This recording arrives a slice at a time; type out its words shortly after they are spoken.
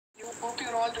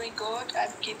all doing good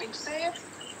and keeping safe.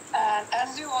 And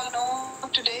as you all know,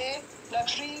 today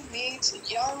luxury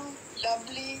meets young,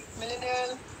 lovely,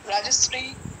 millennial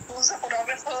Rajaswee, who's a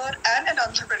photographer and an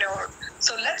entrepreneur.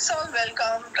 So let's all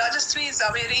welcome Rajaswee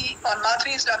Zaveri on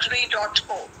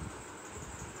madhvisluxury.co.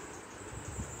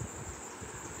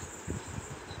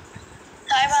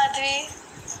 Hi, Madhvi.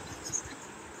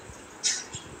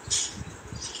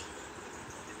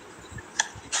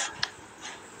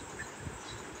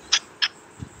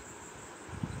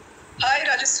 Hi,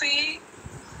 Rajaswee.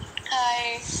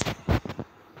 Hi.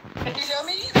 Can you hear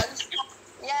me? Rajaswee?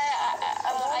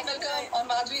 I can welcome on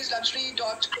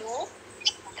madhvisluxury.co.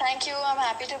 Thank you. I'm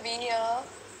happy to be here.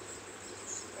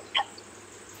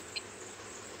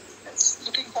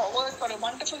 Looking forward for a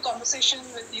wonderful conversation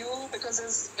with you because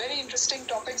there's very interesting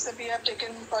topics that we have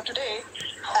taken for today.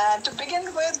 And to begin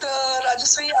with,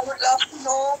 Rajaswee, I would love to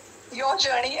know your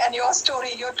journey and your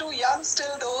story. You're too young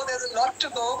still, though. There's a lot to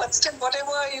go, but still,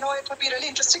 whatever, it would be really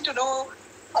interesting to know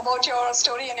about your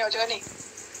story and your journey.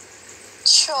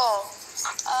 Sure.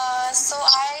 So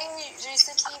I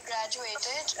recently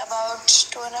graduated about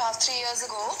 2.5-3 years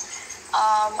ago.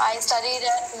 I studied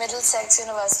at Middlesex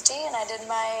University and I did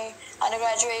my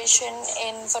undergraduate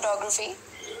in photography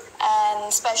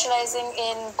and specializing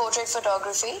in portrait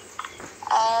photography.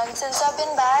 And since I've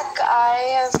been back,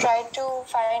 I have tried to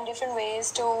find different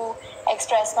ways to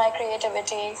express my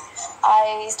creativity.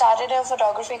 I started a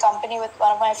photography company with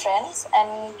one of my friends,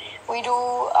 and we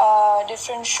do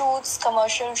different shoots,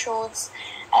 commercial shoots,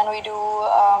 and we do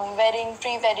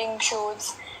pre-wedding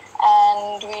shoots,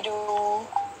 and we do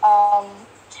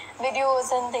videos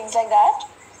and things like that.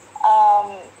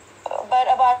 But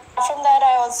apart from that,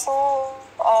 I also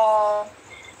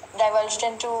divulged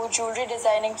into jewelry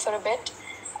designing for a bit,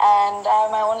 and I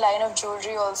have my own line of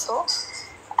jewelry also.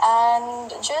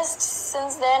 And just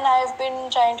since then, I've been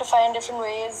trying to find different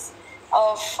ways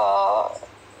of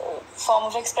form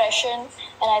of expression,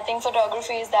 and I think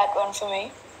photography is that one for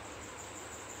me.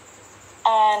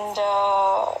 And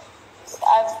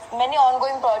I've many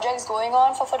ongoing projects going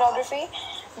on for photography,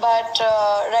 but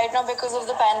right now because of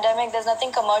the pandemic, there's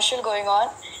nothing commercial going on.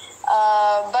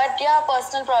 But yeah,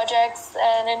 personal projects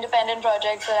and independent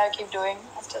projects that I keep doing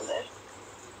are still there.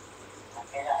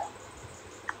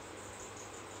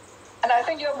 And I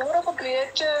think you're more of a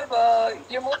creative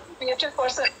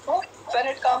person when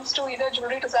it comes to either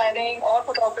jewelry designing or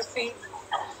photography.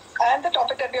 And the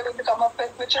topic that we are going to come up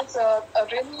with, which is a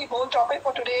really bold topic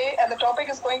for today, and the topic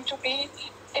is going to be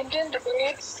Indian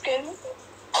debate skin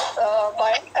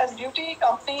buying as beauty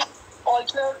company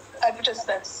alter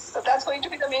advertisements. So that's going to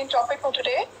be the main topic for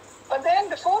today. But then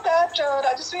before that,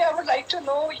 Rajaswee, I would like to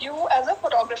know you as a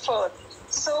photographer.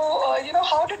 So,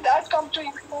 how did that come to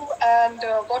you, and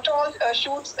what all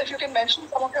shoots, if you can mention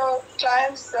some of your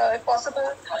clients, if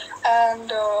possible,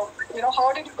 and,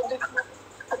 how did you get into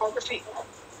photography?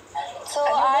 So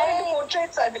and you're into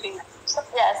portraits, I believe.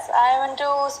 Yes, I'm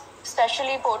into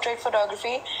especially portrait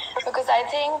photography because I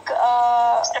think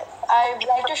I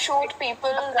like to shoot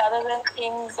people rather than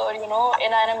things or,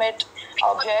 inanimate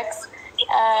objects.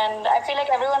 And I feel like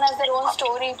everyone has their own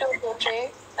story to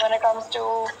portray when it comes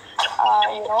to,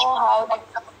 how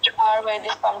they are, where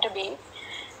they've come to be.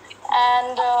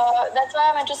 And that's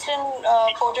why I'm interested in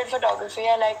portrait photography.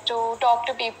 I like to talk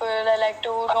to people. I like to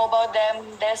know about them,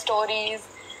 their stories.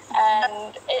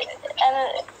 And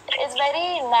it's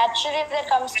very naturally that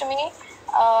comes to me,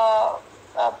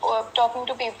 talking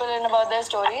to people and about their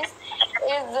stories,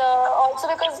 is also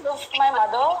because of my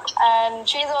mother, and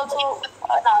she's also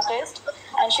an artist,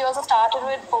 and she also started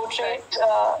with portrait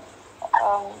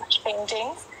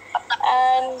paintings,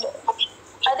 and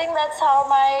I think that's how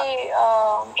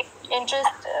my interest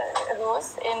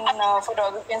rose in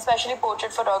photography, especially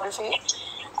portrait photography.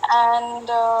 And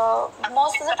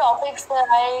most of the topics that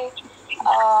I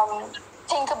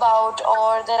think about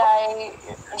or that I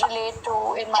relate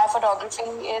to in my photography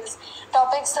is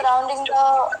topics surrounding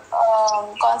the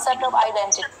concept of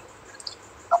identity.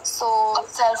 So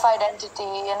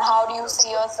self-identity, and how do you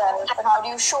see yourself, and how do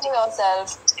you show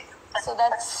yourself. So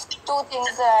that's two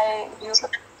things that I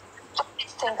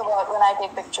think about when I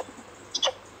take pictures.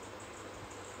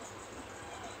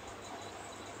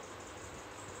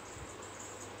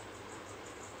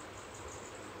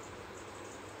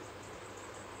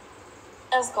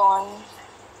 Is gone.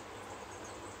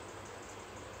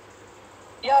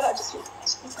 Yeah, Rajaswee,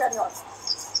 please carry on.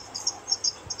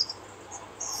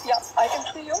 Yeah, I can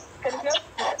see you. Can you hear?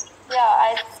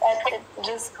 Yeah, it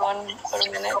just gone for a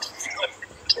minute.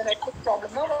 Network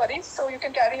problem, no worries. So you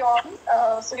can carry on.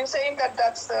 So you're saying that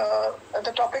that's the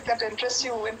topic that interests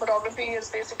you in photography is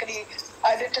basically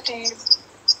identity,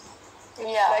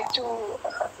 Yeah. Like to.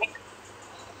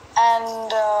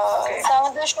 And some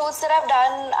of the shoots that I've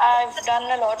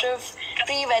done a lot of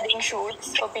pre-wedding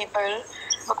shoots for people.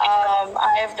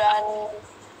 I've done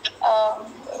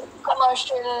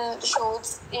commercial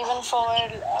shoots, even for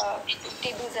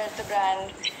TBZ, the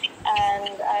brand,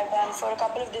 and I've done for a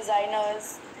couple of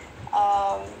designers,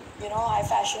 high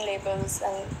fashion labels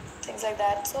and things like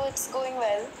that. So it's going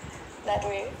well that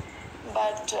way.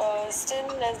 But still,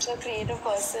 as a creative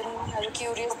person, as a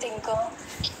curious thinker,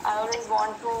 I always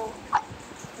want to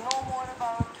know more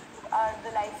about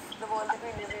the life, the world that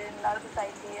we live in, our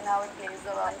society, and how it plays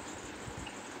about.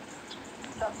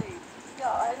 Lovely.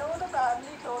 Yeah, I know the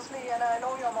family closely, and I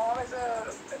know your mom is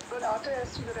a good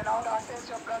artist, she's a renowned artist,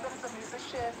 your brother is a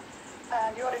musician,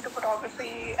 and you're into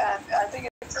photography, and I think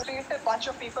it's a creative bunch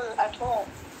of people at home.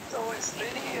 So it's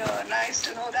really nice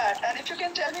to know that. And if you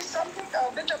can tell me something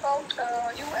a bit about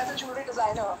you as a jewelry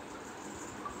designer.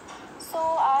 So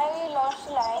I launched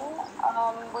a line,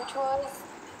 which was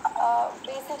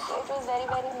basically, it was very,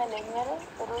 very millennial.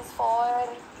 It was for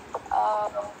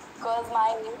girls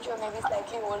my age or maybe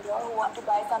slightly older who want to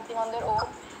buy something on their own,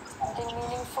 something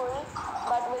meaningful,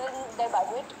 but within their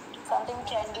budget, something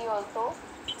trendy also.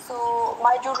 So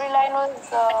my jewelry line was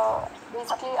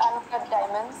basically uncut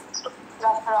diamonds,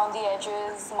 wrapped around the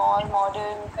edges, small,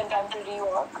 modern, contemporary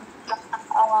work.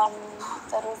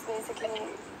 That was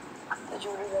basically the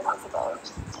jewelry that was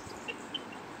about.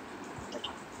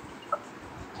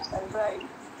 Right.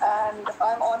 And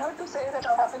I'm honored to say that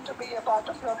I happen to be a part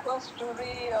of your first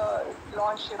jewelry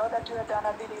launch, that you had done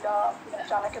at the Lida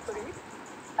Chanakapuri.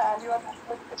 And you are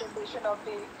the presentation of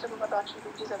the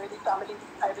Rajaswee Zaveri family,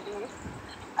 I believe.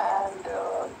 And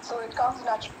so it comes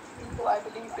naturally to you, I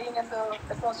believe, being in the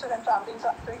atmosphere and families,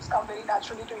 things come very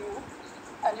naturally to you.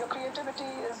 And your creativity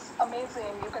is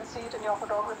amazing. You can see it in your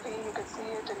photography. You can see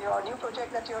it in your new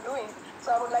project that you're doing.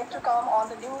 So I would like to come on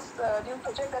the new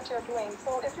project that you're doing.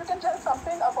 So if you can tell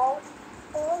something about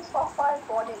Folds of My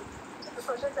Body, the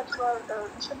project that you are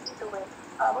recently doing,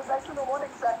 I would like to know what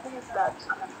exactly is that.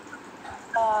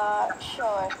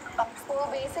 Sure. So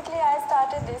basically, I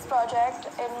started this project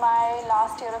in my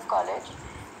last year of college.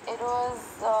 It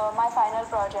was my final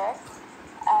project,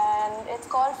 and it's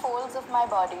called Folds of My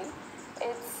Body.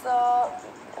 It's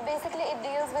basically it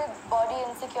deals with body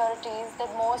insecurities that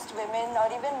most women or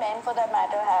even men, for that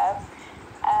matter, have.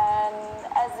 And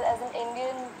as an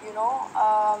Indian, we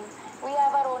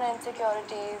have our own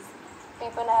insecurities.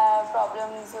 People have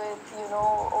problems with,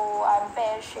 oh, I'm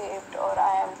pear shaped or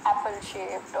I am apple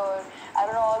shaped, or I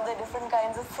don't know, all the different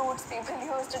kinds of fruits people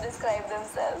use to describe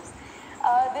themselves.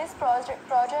 This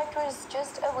project was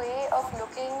just a way of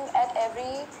looking at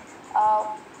every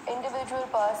individual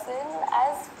person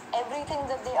as everything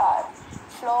that they are,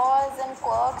 flaws and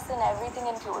quirks and everything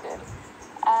included.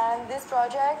 And this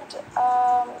project,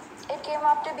 it came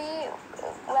up to be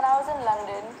when I was in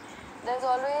London. There's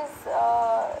always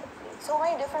so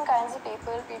many different kinds of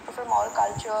people from all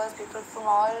cultures, people from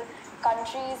all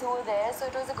countries who were there. So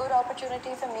it was a good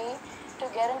opportunity for me to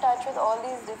get in touch with all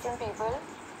these different people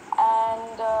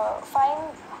and find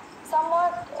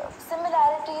somewhat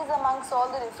similarities amongst all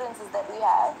the differences that we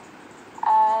have.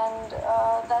 And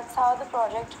that's how the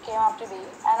project came up to be,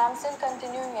 and I'm still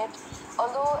continuing it.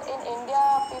 Although in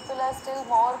India people are still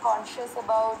more conscious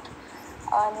about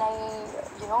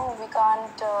we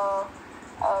can't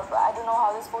I don't know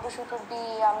how this photo shoot would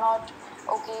be. I'm not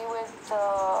okay with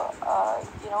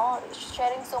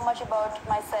sharing so much about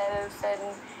myself,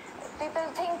 and people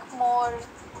think more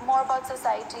about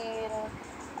society and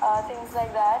things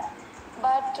like that.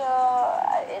 But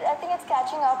I think it's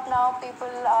catching up now. People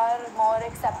are more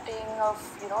accepting of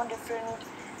different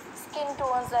skin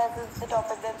tones, as is the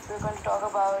topic that we're going to talk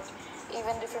about,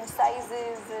 even different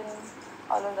sizes and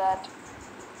all of that.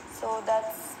 So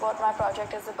that's what my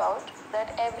project is about,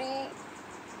 that every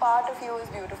part of you is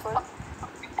beautiful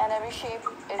and every shape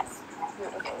is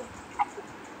beautiful.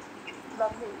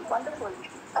 Lovely, wonderful.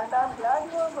 And I'm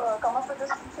glad you have come up with this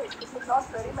message, because not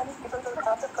very many people will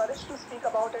have the courage to speak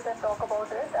about it and talk about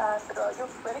it. And you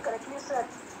very correctly said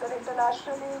that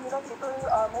internationally, people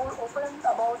are more open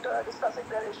about discussing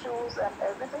their issues and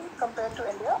everything compared to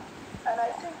India. And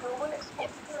I think global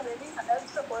exposure really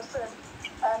helps a person.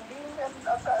 And being in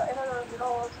a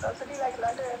city like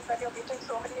London, when you're meeting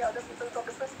so many other people from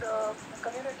different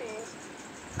communities,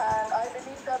 and I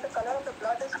believe that the color of the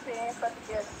blood is same, but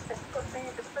yes, it could be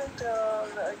different,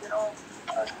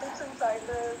 shapes and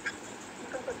sizes.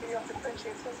 People could be of different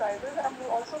shapes and sizes. And we've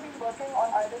also been working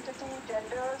on identity,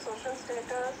 gender, social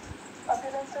status,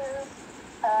 appearances,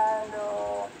 and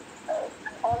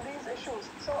all these issues.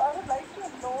 So I would like to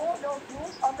know your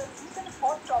views on the recent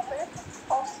hot topic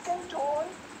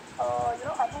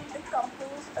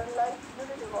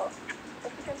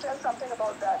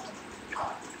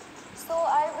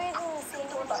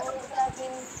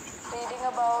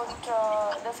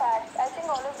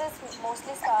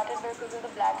mostly started because of the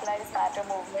Black Lives Matter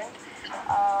movement.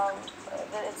 Um,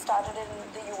 it started in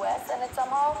the US, and it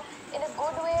somehow, in a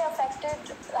good way, affected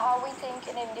how we think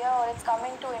in India, or it's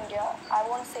coming to India. I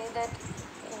won't say that,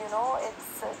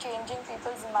 it's changing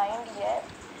people's mind yet,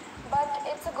 but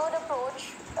it's a good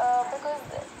approach because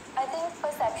I think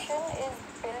perception is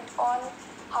built on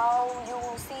how you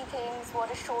see things,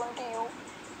 what is shown to you,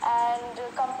 and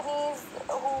companies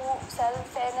who sell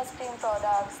fairness cream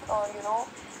products, or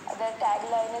their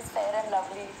tagline is fair and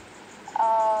lovely,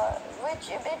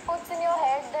 which it puts in your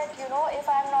head that if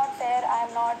I'm not fair,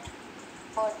 I'm not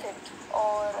worth it,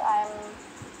 or I'm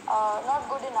not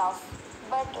good enough.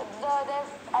 But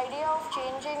the idea of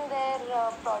changing their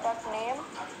product name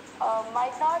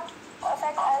might not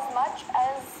affect as much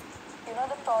as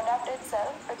the product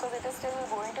itself, because it is still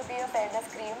going to be a fairness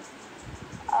cream.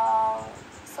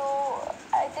 So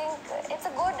I think it's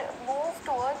a good move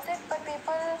towards it, but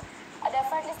people are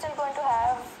definitely still going to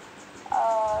have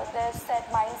their set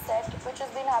mindset, which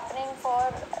has been happening for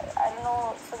I don't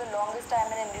know, for the longest time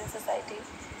in Indian society.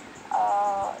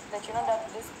 That that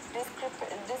this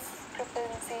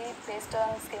discrepancy based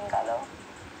on skin color.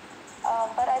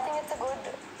 But I think it's a good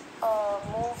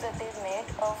move that they've made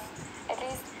of at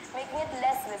least making it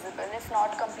less visible, if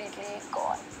not completely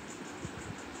gone.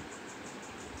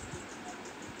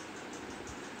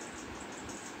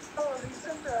 The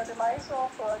recent demise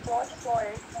of George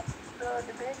Floyd, the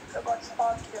debate got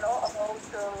sparked, about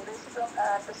racism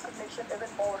and discrimination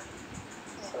even more.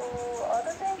 So,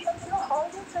 other thing, how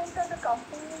do you think that the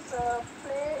companies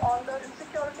play on the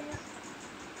insecurities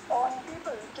on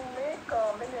people to make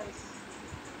millions?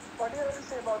 What do you have to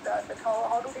say about that? Like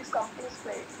how do these companies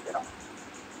play?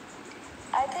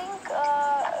 I think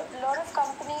a lot of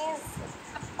companies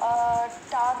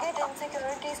target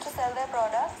insecurities to sell their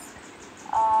products.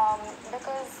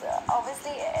 Because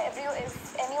obviously if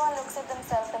anyone looks at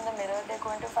themselves in the mirror, they're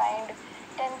going to find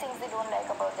 10 things they don't like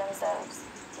about themselves.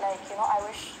 Like, I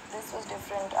wish this was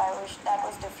different, I wish that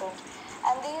was different.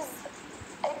 And it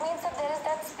means that there is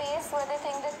that space where they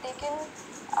think that they can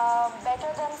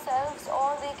better themselves,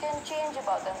 or they can change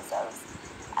about themselves.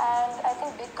 And I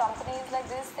think big companies like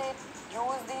this, they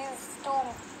use these to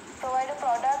provide a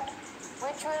product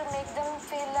which will make them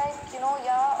feel like,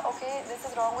 yeah, okay, this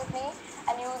is wrong with me,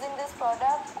 and using this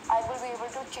product, I will be able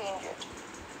to change it.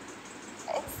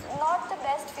 It's not the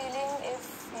best feeling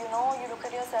if, you look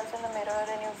at yourself in the mirror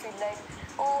and you feel like,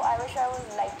 oh, I wish I was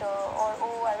lighter, or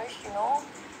oh, I wish,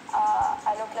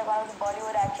 I look like one of the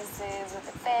Bollywood actresses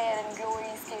with a fair and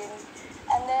glowy skin.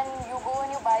 And then you go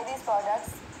and you buy these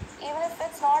products, even if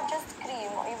it's not just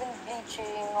cream, or even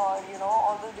bleaching, or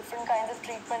all the different kinds of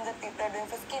treatment that people are doing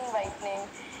for skin whitening,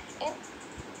 it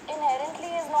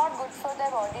inherently is not good for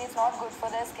their body, it's not good for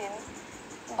their skin,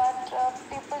 but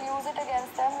people use it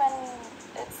against them, and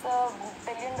it's a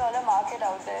billion-dollar market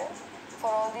out there for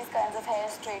all these kinds of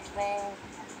hair straightening,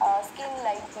 skin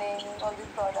lightening, all these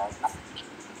products.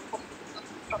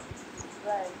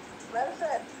 Right. Well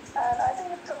said. And I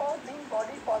think it's about being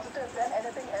body positive than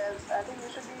anything else. I think you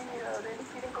should be really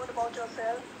feeling good about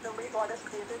yourself, the way God has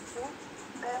created you,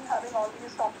 than having all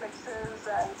these complexes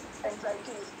and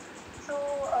anxieties. So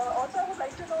also I would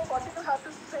like to know what do you have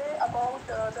to say about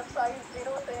the size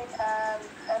zero thing and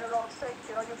anorexic,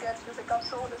 you become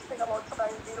so this thing about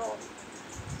size zero.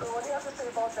 So what do you have to say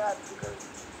about that?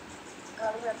 Because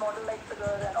having that model-like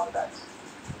figure and all that.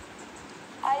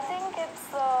 I think it's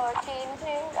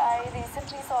changing. I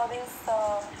recently saw this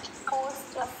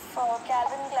post of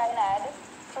Calvin Klein ad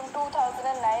from 2009.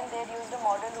 They had used a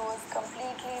model who was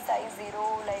completely size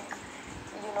zero, like,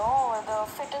 the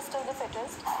fittest of the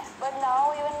fittest. But now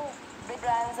even big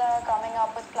brands are coming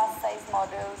up with plus size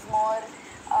models, more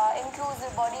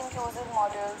inclusive, body inclusive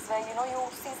models, where, you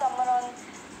see someone on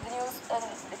the news,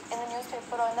 in the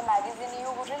newspaper or in the magazine,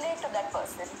 you relate to that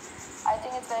person. I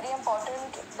think it's very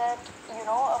important that,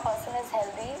 a person is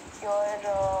healthy,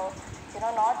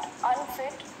 you're, not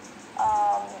unfit,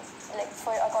 like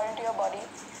according to your body.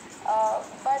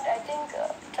 But I think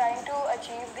trying to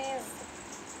achieve these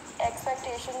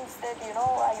expectations that, you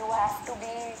have to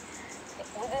be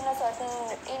within a certain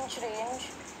inch range,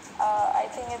 I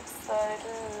think it's a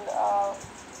little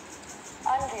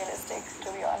unrealistic,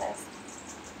 to be honest.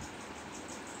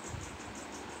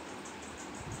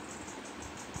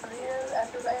 Real, and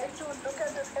to like to look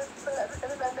at the people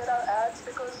even when there are ads,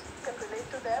 because you can relate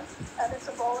to them, and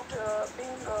it's about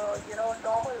being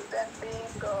normal than being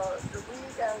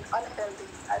weak and unhealthy.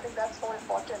 I think that's more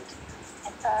important.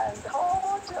 And how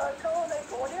about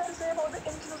what do you have to say about the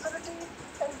inclusivity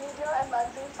in media and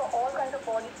magazines for all kind of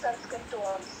bodies and skin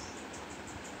tones?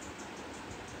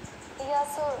 Yeah,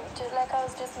 so like I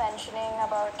was just mentioning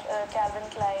about Calvin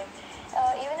Klein,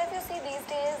 even if you see these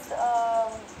days,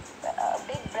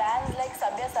 big brands like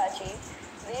Sabyasachi,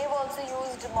 they've also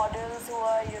used models who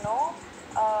are,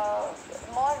 uh,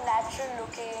 more natural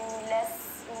looking,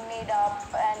 less made up,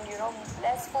 and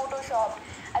less photoshopped.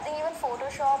 I think even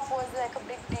Photoshop was like a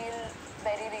big deal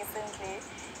very recently.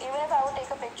 Even if I would take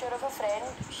a picture of a friend,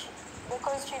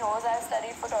 because she knows I've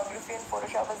studied photography and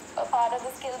Photoshop is a part of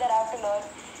the skill that I have to learn.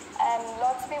 And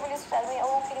lots of people used to tell me,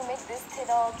 oh, can you make this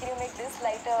thinner? Can you make this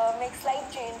lighter? Make slight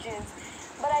changes.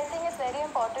 But I think it's very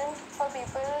important for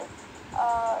people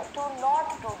to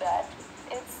not do that.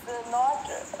 It's not,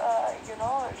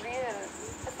 real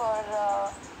for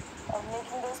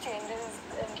making those changes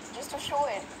and just to show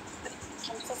it,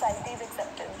 society's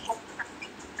acceptance.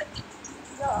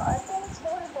 Yeah, I think it's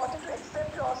more important to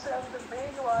accept yourself the way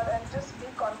you are and just be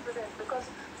confident, because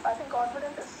I think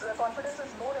confidence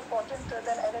is more important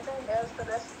than anything else. The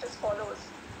rest just follows.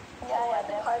 So Yeah, I yeah,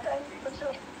 think high time people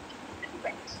should.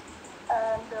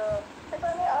 And if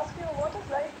I may ask you, what is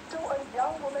like to a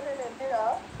young woman in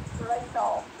India right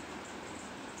now?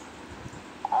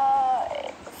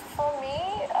 Uh, for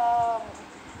me,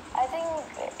 I think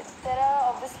there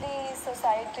are obviously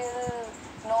societal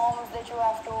norms that you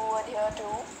have to adhere to.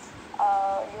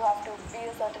 You have to be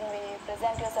a certain way,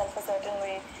 present yourself a certain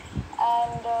way,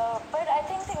 and but I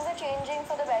think things are changing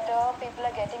for the better. People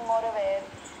are getting more aware.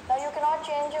 Now you cannot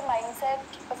change a mindset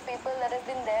of people that has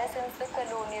been there since the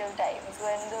colonial times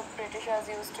when the Britishers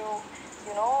used to,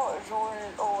 rule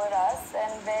over us,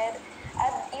 and where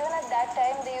even at that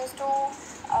time they used to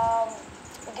um,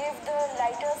 give the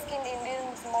lighter skinned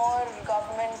Indians more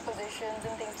government positions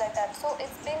and things like that. So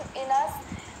it's been in us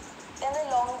in the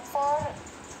long for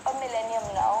a millennium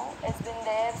now. It's been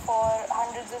there for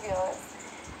hundreds of years.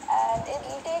 And it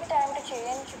will take time to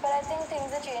change, but I think things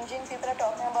are changing. People are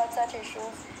talking about such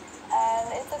issues, and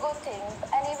it's a good thing.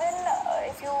 And even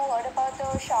if you heard about the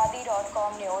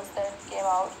Shadi.com news that came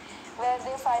out, where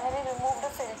they finally removed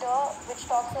a filter which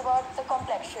talks about the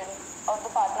complexion of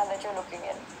the partner that you're looking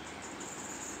in.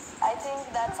 I think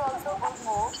that's also a good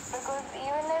move, because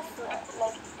even if,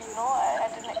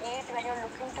 at an age when you're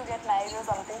looking to get married or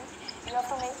something, you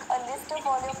have to make a list of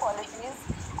all your qualities.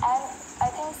 And I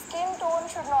think skin tone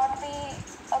should not be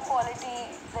a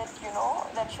quality that,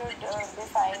 that should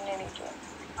define anything.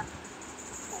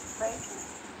 Right.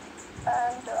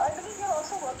 And I believe you're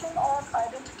also working on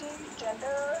identity,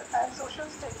 gender, and social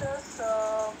status.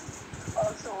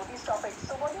 Also, these topics.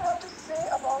 So, what do you have to say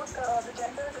about the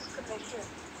gender discrimination?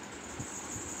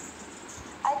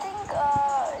 I think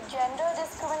gender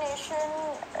discrimination,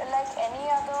 like any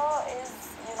other,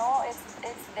 is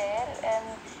it's there, and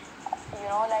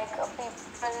like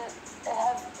people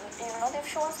have they've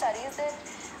shown studies that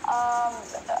um,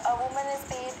 a woman is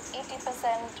paid 80%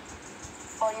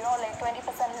 or like 20%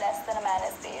 less than a man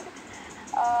is paid.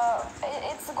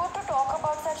 It's good to talk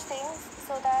about such things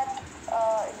so that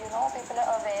people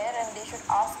are aware and they should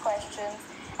ask questions,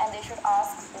 and they should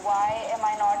ask, why am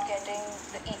I not getting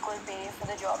the equal pay for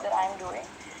the job that I'm doing?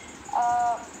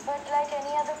 But like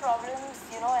any other problems,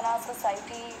 in our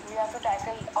society, we have to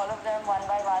tackle all of them one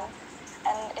by one.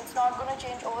 And it's not going to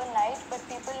change overnight, but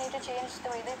people need to change the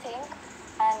way they think,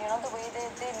 and the way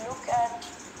they look at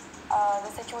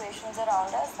the situations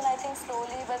around us. And I think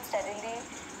slowly but steadily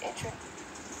it should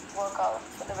work out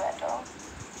for the better.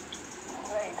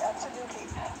 Right, absolutely.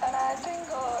 And I think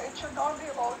it should not be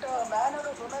about a man or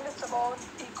a woman, it's about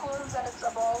equals, and it's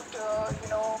about,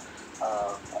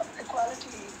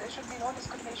 equality. There should be no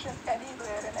discrimination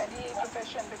anywhere in any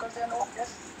profession, because they are no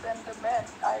less than the men,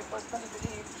 I personally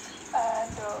believe.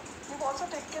 And you've also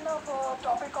taken up a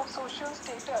topic of social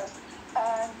status.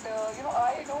 And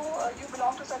I know you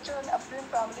belong to such an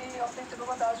affluent family of the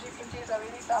Daji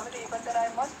Zaveri family, but then I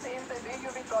must say the way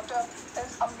you've been brought up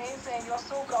is amazing. You're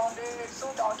so grounded, so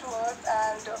down to earth,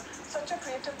 and such a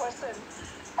creative person.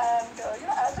 And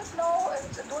as of now,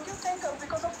 don't you think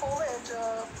because of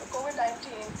COVID-19,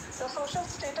 the social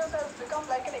status has become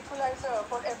like an equalizer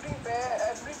for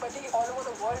everybody all over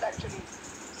the world actually.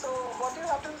 So what do you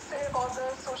have to say about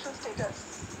the social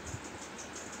status?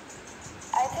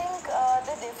 I think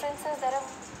the differences that have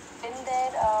been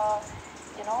there,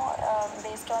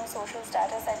 based on social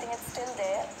status, I think it's still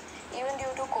there. Even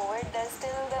due to COVID, there's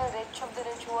still the rich of the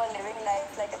rich who are living life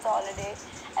like it's a holiday,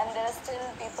 and there are still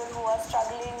people who are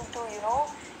struggling to,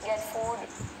 get food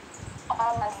on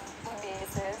a monthly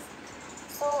basis.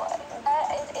 So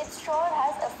it sure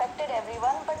has affected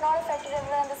everyone, but not affected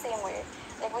everyone in the same way.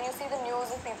 Like when you see the news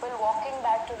of people walking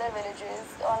back to their villages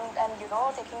on and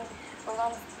taking going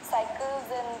on cycles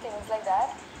and things like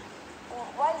that.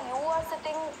 while you are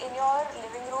sitting in your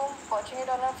living room watching it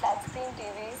on a flat screen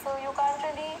TV, so you can't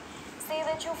really say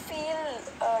that you feel,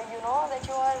 that you are,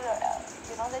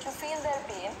 that you feel their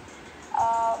pain.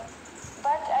 Uh,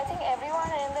 but I think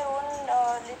everyone in their own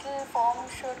little form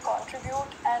should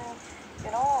contribute and,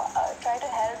 try to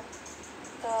help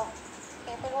the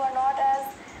people who are not as,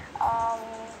 um,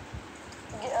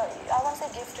 I won't say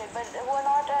gifted, but who are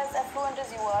not as affluent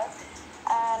as you are.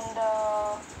 And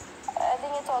I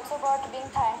think it's also about being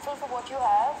thankful for what you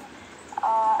have,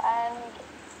 and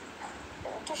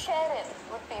to share it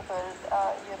with people.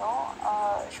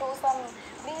 Show some,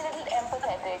 be a little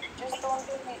empathetic. Just don't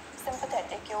be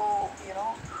sympathetic, oh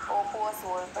poor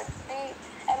soul, but be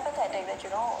empathetic. That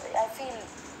I feel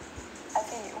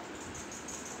you.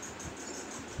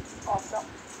 Awesome.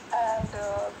 And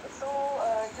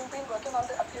you've been working on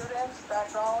the appearance,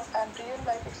 background, and real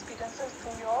life experiences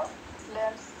through your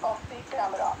lens of the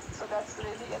camera. So that's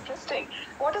really interesting.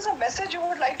 What is a message you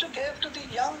would like to give to the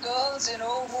young girls,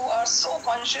 who are so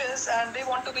conscious and they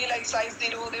want to be like size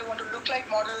zero, they want to look like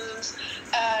models,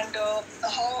 and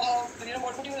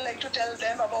what would you like to tell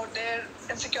them about their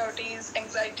insecurities,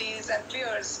 anxieties, and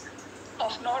fears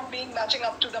of not being matching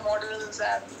up to the models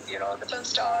and the film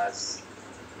stars?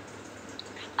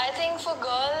 I think for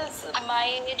girls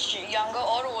my age, younger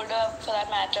or older for that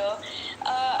matter,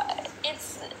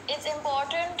 it's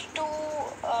important to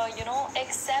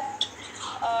accept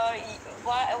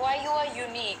why you are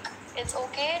unique. It's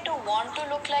okay to want to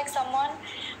look like someone,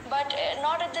 but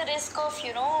not at the risk of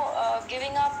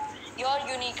giving up your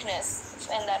uniqueness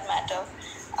in that matter.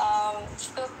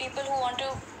 For people who want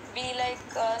to be like,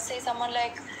 say, someone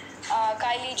like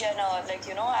Kylie Jenner,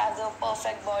 has a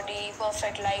perfect body,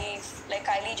 perfect life, like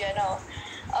Kylie Jenner.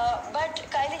 But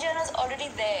Kylie Jenner's already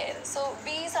there. So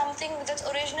be something that's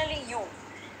originally you.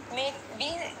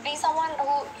 Be someone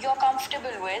who you're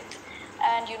comfortable with,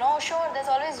 and sure, there's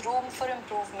always room for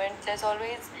improvement. There's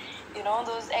always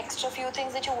those extra few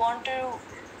things that you want to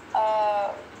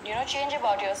change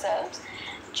about yourselves.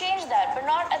 Change that, but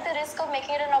not at the risk of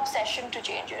making it an obsession to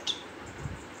change it.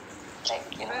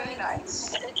 Very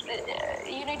nice.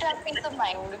 You need to have peace of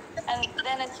mind, and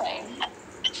then it's fine.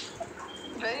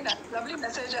 Very nice, lovely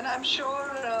message, and I'm sure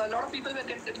a lot of people will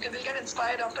get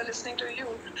inspired after listening to you.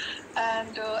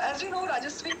 And as you know,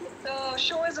 Rajaswee, the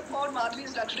show is about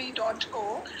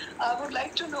madhvisluxury.co. I would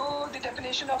like to know the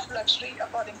definition of luxury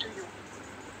according to you.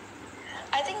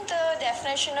 I think the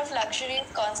definition of luxury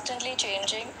is constantly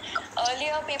changing.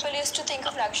 Earlier, people used to think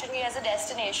of luxury as a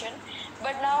destination,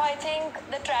 but now I think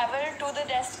the travel to the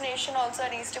destination also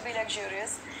needs to be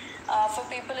luxurious. For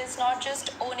people, it's not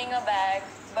just owning a bag,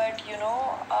 but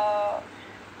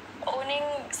owning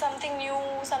something new,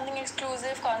 something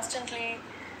exclusive constantly.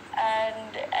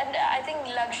 And I think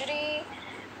luxury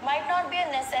might not be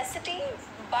a necessity,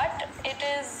 but it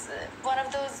is one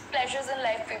of those pleasures in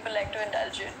life people like to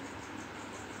indulge in.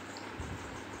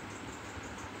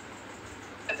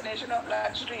 Definition of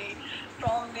luxury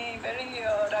from the very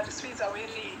Rajaswee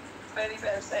Zaveri. Very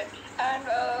well said. And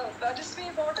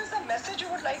Rajaswee, what is the message you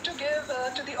would like to give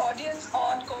to the audience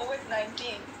on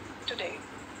COVID-19 today?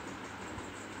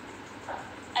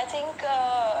 I think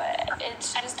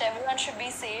it's just everyone should be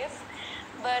safe,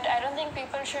 but I don't think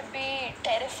people should be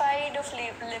terrified of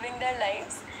living their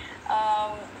lives.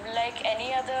 Like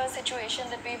any other situation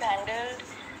that we've handled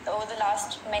over the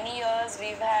last many years,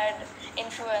 we've had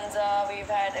influenza, we've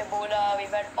had Ebola,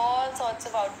 we've had all sorts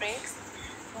of outbreaks.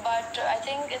 But I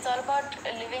think it's all about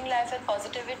living life with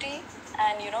positivity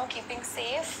and keeping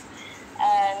safe,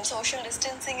 and social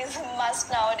distancing is a must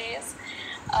nowadays.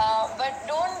 But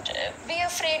don't be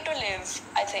afraid to live,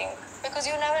 I think, because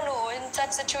you never know in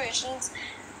such situations,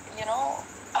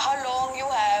 how long you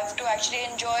have to actually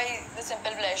enjoy the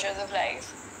simple pleasures of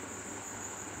life.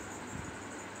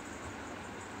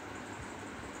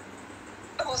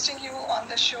 Hosting you on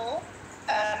the show,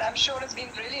 and I'm sure it's been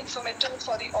really informative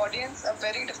for the audience. A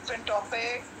very different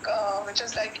topic, which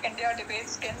is like India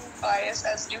debates skin bias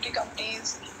as beauty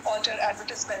companies alter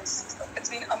advertisements. So it's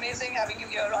been amazing having you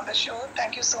here on the show.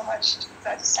 Thank you so much.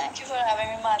 Thank you for having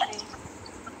me, Madhvi.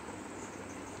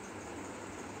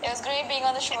 It was great being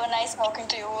on the show. Nice talking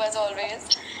to you as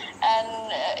always.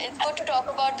 And it's good to talk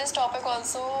about this topic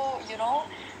also,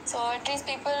 so at least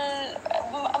people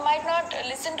might not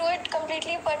listen to it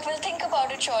completely, but will think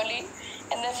about it surely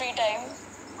in their free time,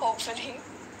 hopefully.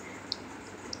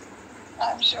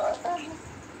 I'm sure.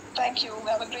 Thank you.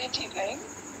 Have a great evening.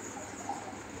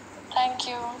 Thank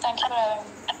you. Thank you for having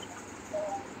me.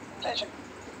 Pleasure.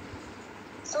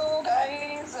 So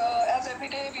guys, as every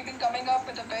day we've been coming up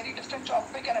with a very different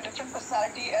topic and a different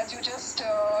personality, as you just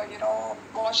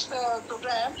watched watch the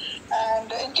program.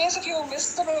 And in case if you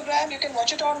miss the program, you can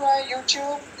watch it on my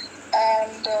YouTube.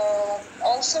 And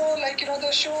also,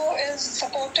 the show is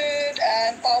supported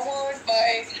and powered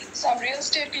by some real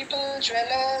estate people,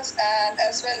 jewelers, and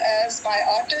as well as my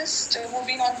artists who've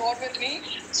been on board with me.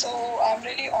 So I'm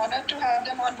really honored to have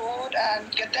them on board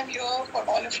and get them here for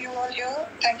all of you all here.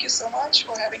 Thank you so much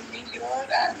for having me here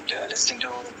and listening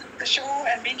to the show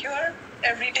and being here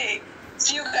every day.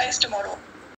 See you guys tomorrow.